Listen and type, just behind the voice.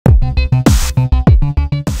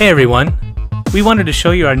Hey everyone, we wanted to show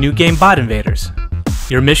you our new game Bot Invaders.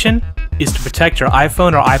 Your mission is to protect your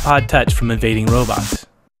iPhone or iPod Touch from invading robots.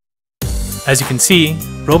 As you can see,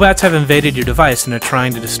 robots have invaded your device and are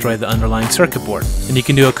trying to destroy the underlying circuit board, and you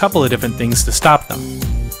can do a couple of different things to stop them.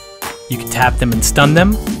 You can tap them and stun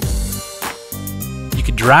them, you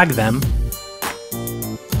can drag them,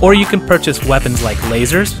 or you can purchase weapons like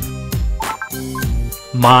lasers,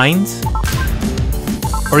 mines,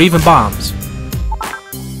 or even bombs.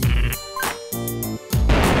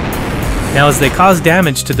 Now, as they cause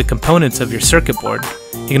damage to the components of your circuit board,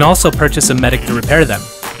 you can also purchase a medic to repair them.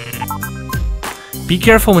 Be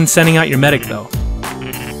careful when sending out your medic though.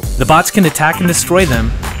 The bots can attack and destroy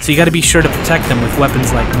them, so you gotta be sure to protect them with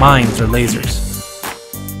weapons like mines or lasers.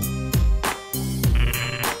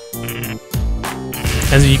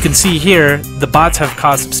 As you can see here, the bots have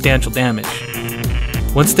caused substantial damage.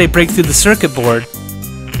 Once they break through the circuit board,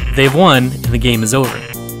 they've won and the game is over.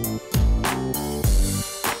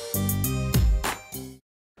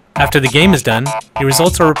 After the game is done, your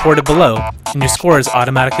results are reported below, and your score is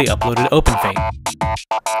automatically uploaded to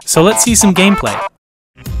OpenFate. So let's see some gameplay.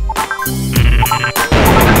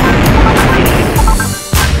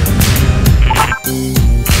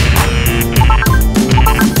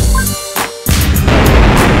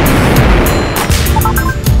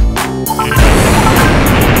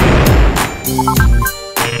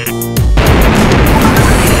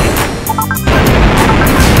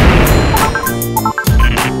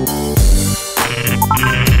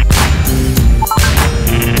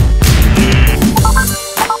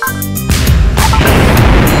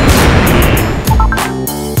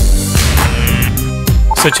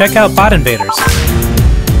 So check out Bot Invaders.